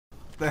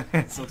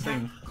It's a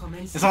thing.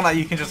 It's not like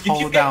you can just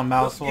hold down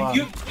mouse one.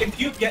 If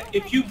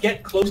you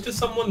get close to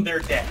someone, they're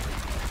dead.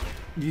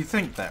 You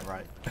think that,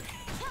 right?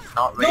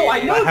 Not really. No,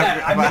 I know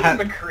that. I'm not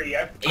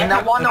McCree.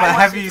 But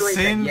have you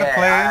seen the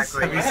players?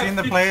 Have you seen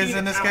the players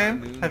in this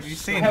game? Have you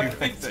seen who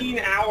picked it? 15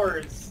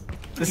 hours.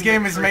 This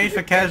game is made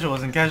for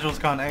casuals, and casuals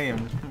can't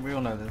aim. We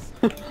all know this.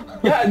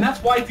 Yeah, and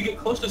that's why if you get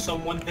close to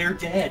someone, they're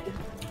dead.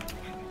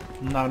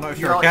 No, not if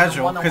you're a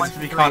casual, because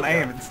if you can't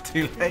aim, it's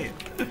too late.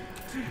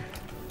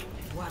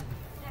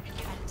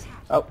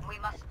 Oh.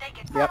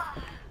 Yep.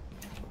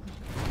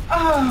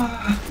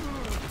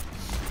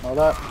 Hold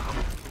up.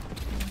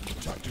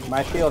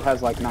 My shield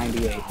has like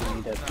 98. We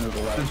need to move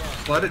away.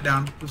 Just let it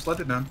down. Just let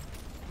it down.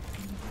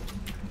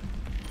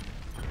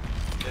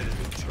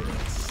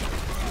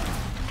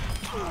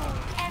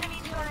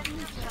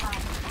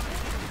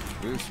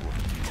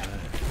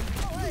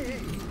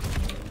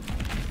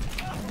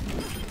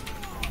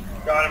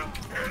 Got him.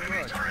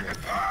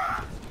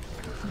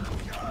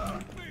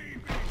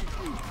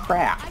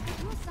 Crap.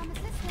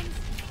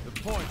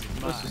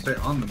 Supposed to stay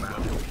on the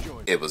map.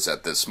 It was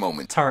at this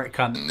moment Turret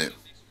cunt. knew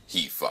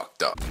he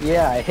fucked up.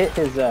 Yeah, I hit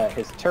his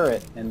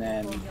turret, and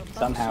then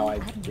somehow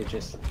it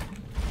just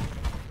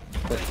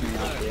pushed me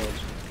off the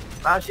edge.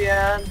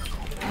 Bashian!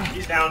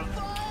 He's down.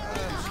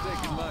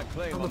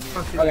 How the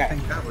fuck did Okay. you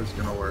think that was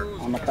gonna work?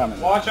 I'm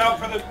coming. Watch out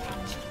for the...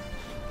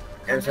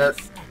 There's a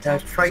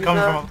tracer. Come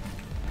from.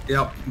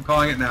 Yep, I'm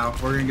calling it now.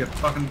 We're gonna get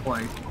fucking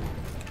planked.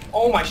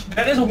 Oh my...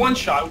 That is a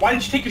one-shot. Why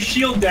did you take your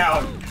shield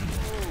down?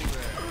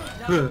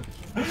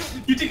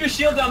 You took your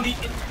shield down the...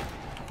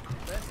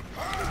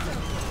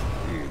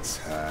 It's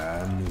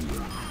Hanu.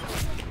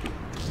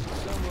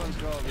 Someone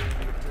call the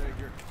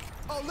Undertaker.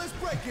 Oh, let's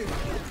break it.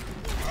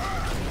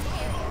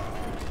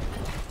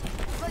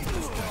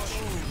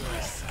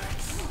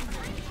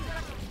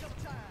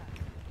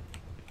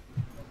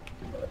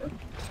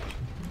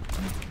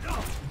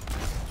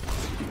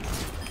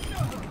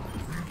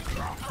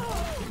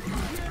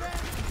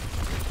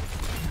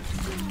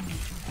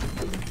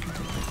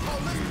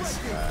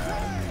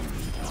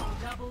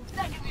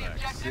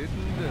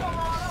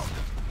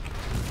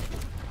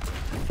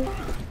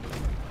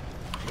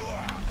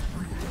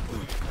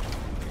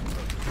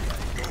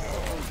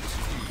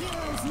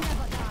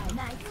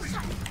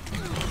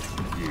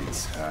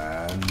 It's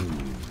Hanu.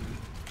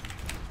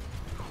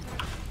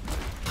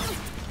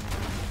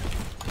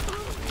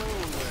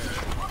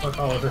 Look,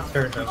 oh, this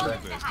turret does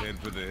that. Best head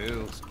for the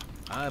hills.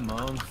 I'm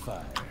on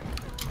fire.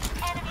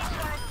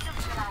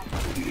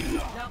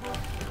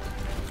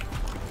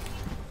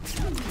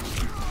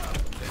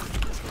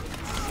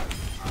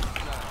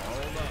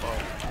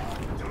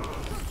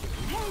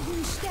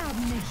 Helden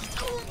sterben nicht.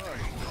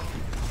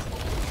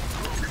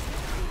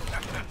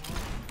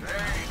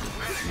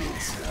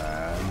 It's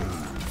Hanu.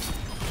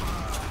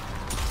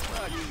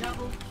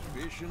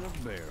 Fish in a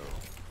barrel.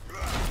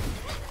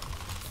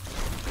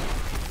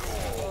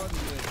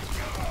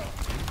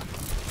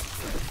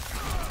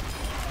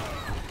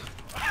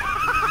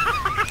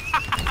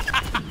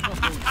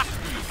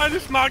 I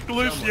just knocked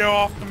Lucio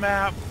off the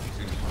map.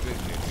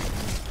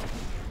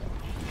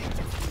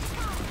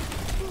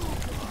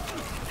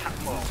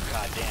 Oh,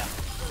 goddamn.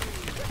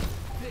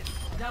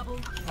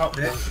 Oh,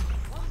 yeah.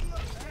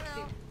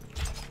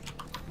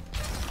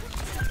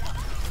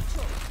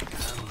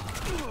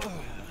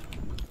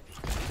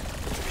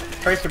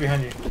 Tracer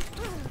behind you.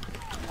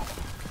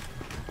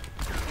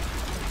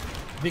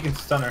 If you can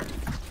stun her.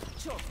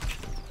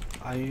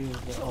 I use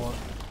the ult.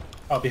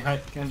 Oh,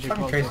 behind. Genji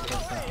Fucking close Tracer.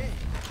 up that.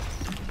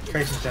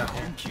 Tracer's down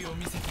here.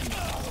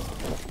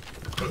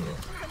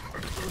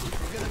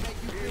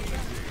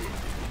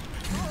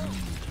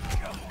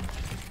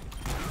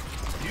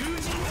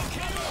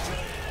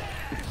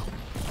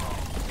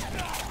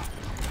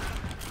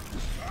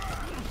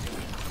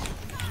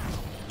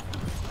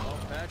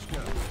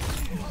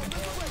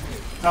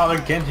 Oh,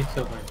 the Genji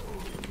killed me.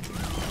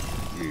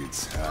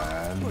 It's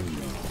Hanu.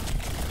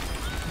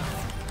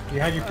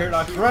 Behind your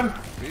paradox, run!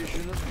 Fish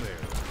in a barrel.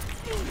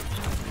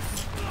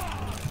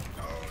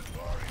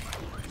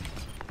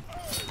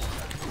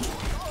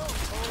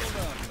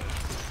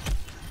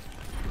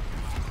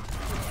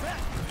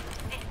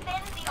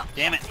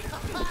 Damn it.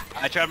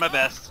 I tried my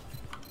best.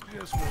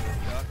 Just what the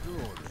doctor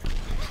ordered.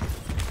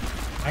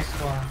 Nice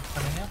one.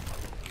 Coming in.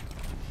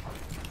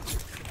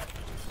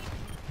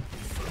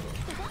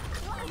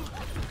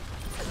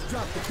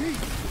 Drop the key.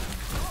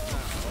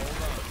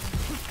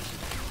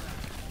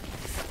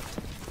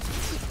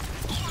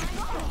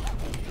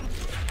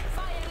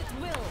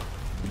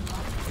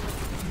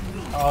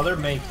 Oh, they're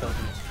May killed me.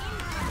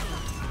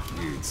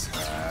 It's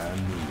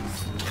Hanu.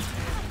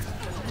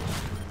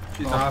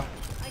 She's off.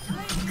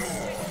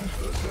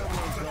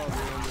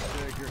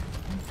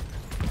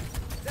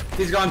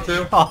 He's gone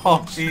too.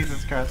 Oh,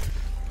 Jesus Christ.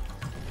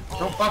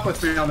 Don't fuck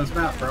with me on this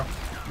map, bro.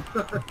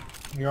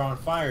 You're on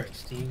fire,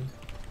 Steve.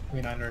 I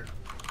mean, under.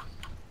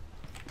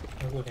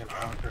 Look at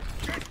him,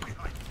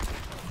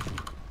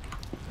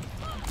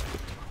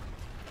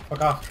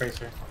 Fuck off,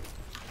 Tracer.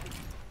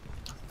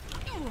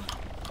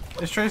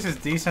 This Trace is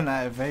decent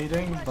at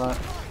evading, but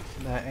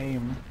their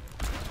aim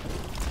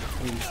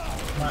is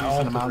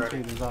decent amount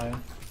to desire.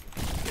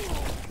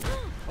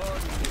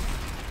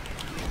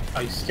 Oh,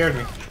 you scared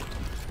me.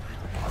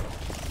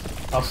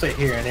 I'll sit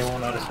here and they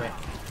won't notice me.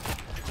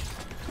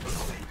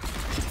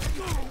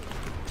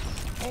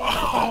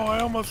 Oh, I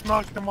almost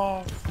knocked him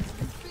off.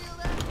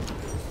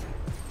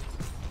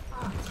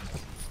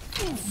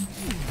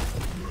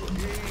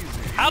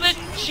 How did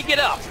she get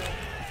up?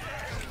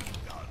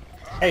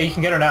 Hey, you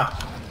can get her now.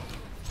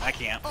 I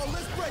can't.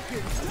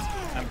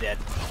 I'm dead.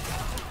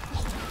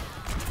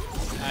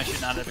 I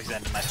should not have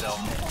extended myself.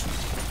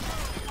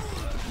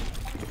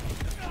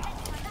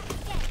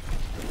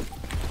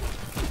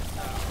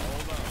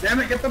 Damn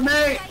it, get the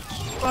mate!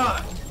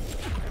 Fuck!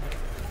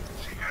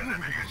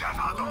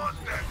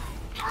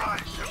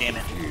 Damn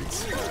it.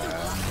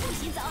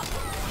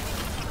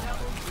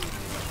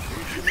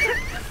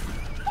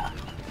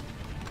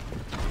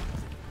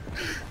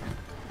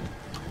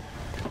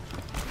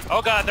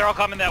 Oh god, they're all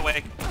coming that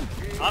way.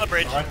 On the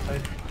bridge. Right,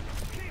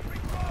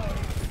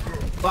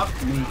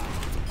 Fuck me.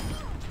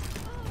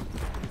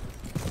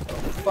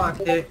 Fuck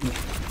hit me.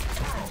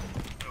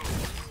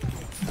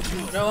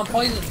 no, I'm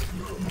poisoned.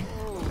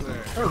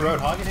 Is there a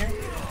roadhog in here?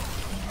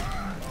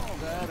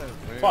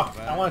 Fuck,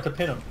 I wanted to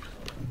pin him.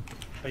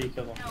 But you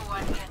killed him.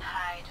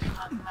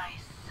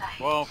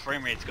 Whoa,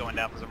 frame rate's going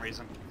down for some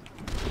reason.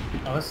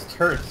 Oh, this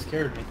turret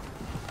scared me.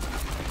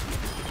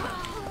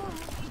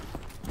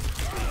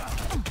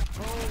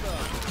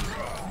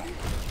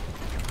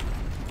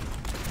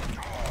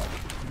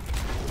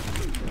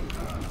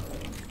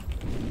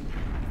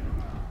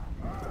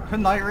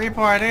 Night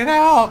Reaper, I need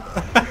help!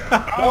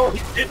 Oh, he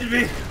hit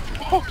me!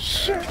 Oh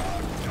shit!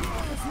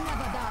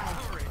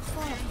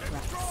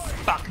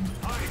 Fuck!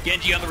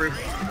 Genji on the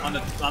roof. On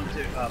the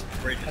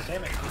bridge. God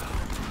damn it.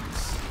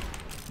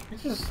 You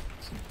just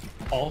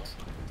alt.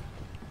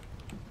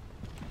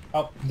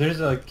 Oh,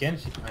 there's a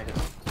Genji behind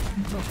us.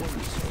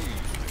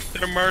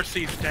 Their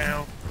Mercy's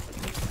down.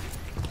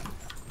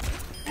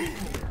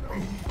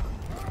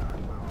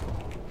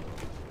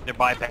 They're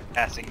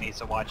bypassing me,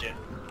 so watch it.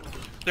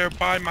 They're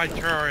by my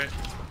turret.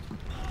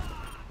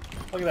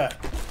 Look at that.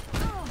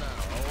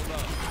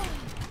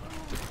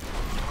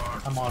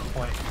 I'm on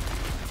point.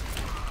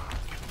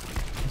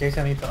 In case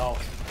I need to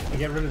ult. I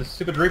get rid of the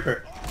stupid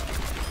Reaper.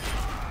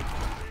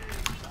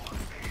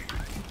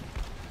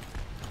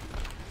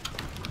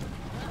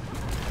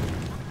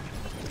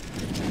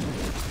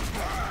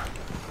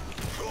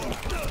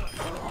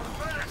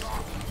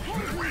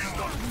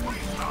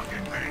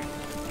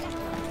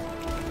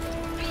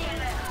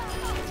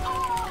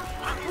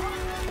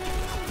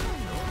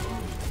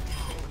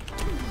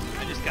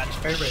 I just got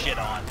shit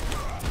on.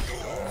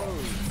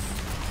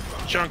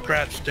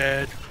 Junkrat's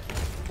dead.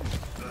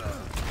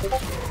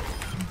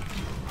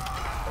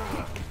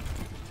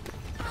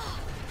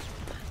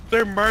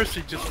 Their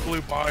Mercy just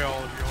flew by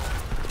all of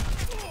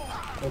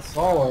y'all. Let's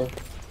follow.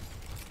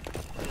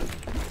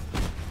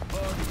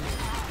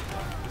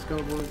 Let's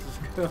go, boys.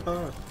 Let's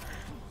go.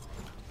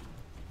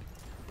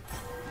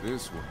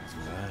 This one's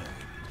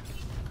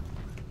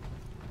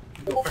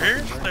mine.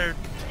 Here's their...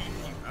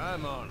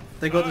 I'm on.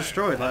 They got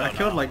destroyed. Like, I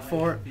killed like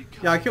 4.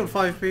 Yeah, I killed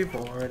 5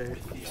 people already.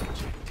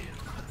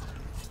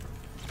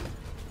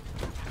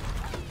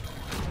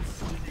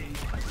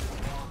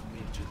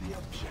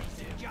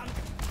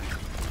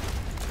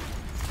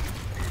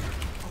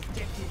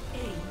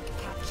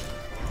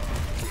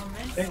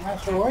 Hey,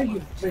 Master, why are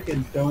you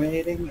freaking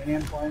donating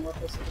and playing with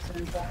us at the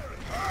same time?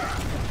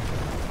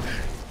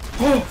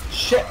 Oh,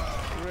 shit!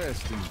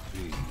 Rest in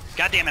peace.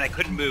 God damn it, I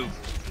couldn't move.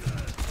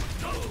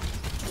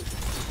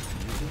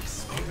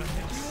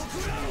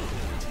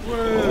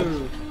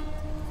 Whoa!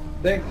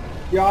 Thank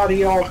God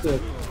he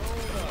altered.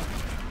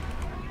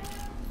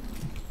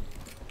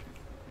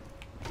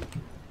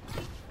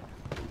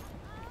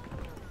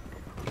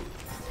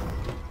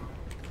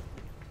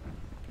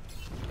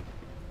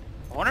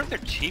 I wonder if their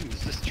team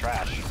is just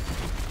trash.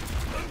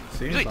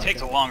 Seems Usually like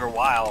takes it. a longer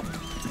while.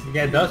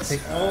 Yeah, it does take.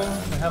 Oh,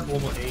 I have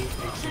level 8,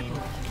 18.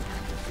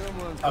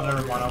 Oh,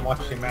 never mind. I'm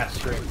watching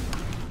Mastery.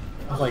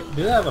 I was like,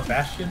 do they have a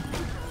Bastion?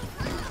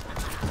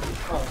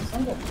 Oh,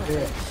 son of a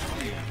bitch.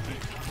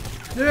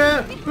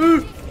 Yeah!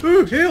 Ooh!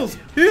 Ooh! Heals!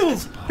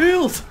 Heals!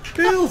 Heals!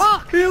 Heals!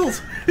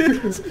 Heals!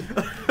 Heals!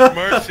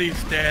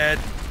 Mercy's dead.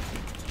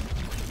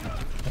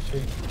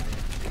 Actually.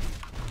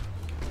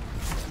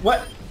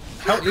 What?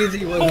 How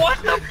easy was it?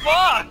 What the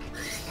fuck?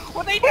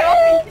 What they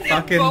doing?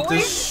 Fucking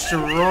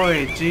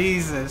destroyed,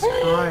 Jesus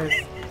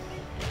Christ.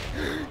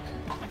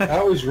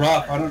 That was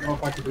rough. I don't know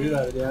if I could do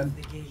that again.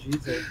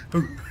 Jesus.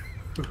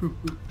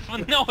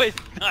 No, it's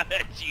not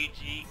a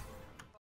GG.